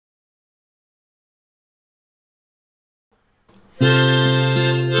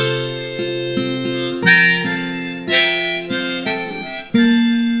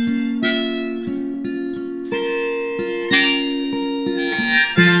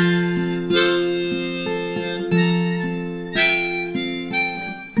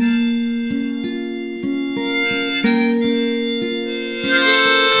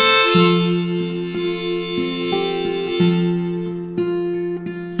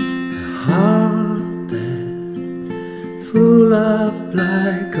Curl up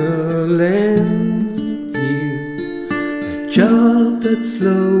like a landfill, a job that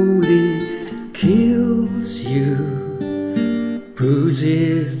slowly kills you,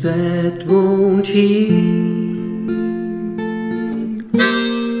 bruises that won't heal.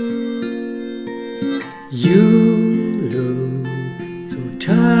 You look so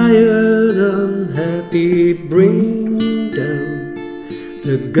tired, unhappy, bring down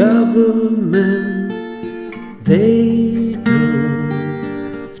the government. They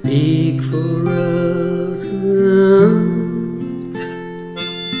don't speak for us.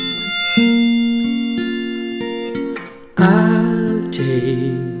 I'll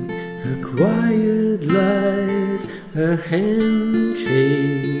take a quiet life, a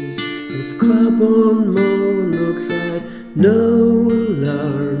handshake of carbon monoxide, no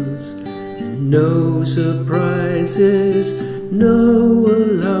alarms and no surprises, no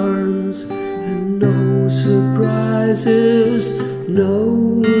alarms and no surprises,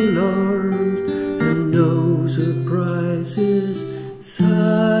 no alarms and no surprises,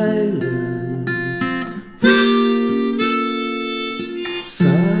 silent,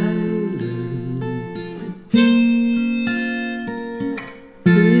 silent.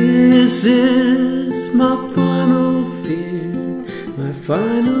 This is my final fear, my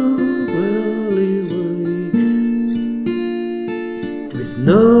final worry, with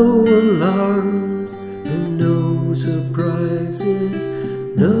no alarms and no surprises,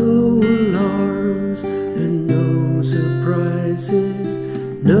 no alarms and no surprises,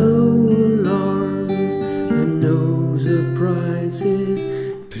 no alarms and no surprises,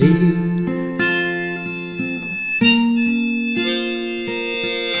 please.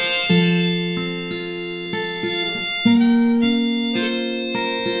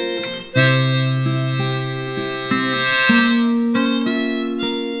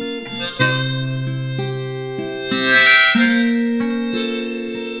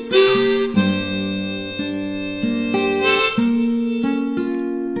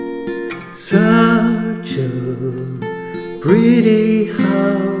 Such a pretty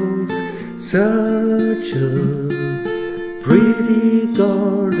house, such a pretty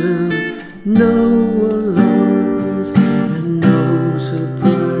garden, no alarms and no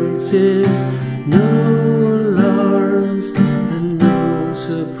surprises, no alarms and no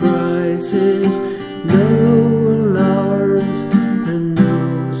surprises.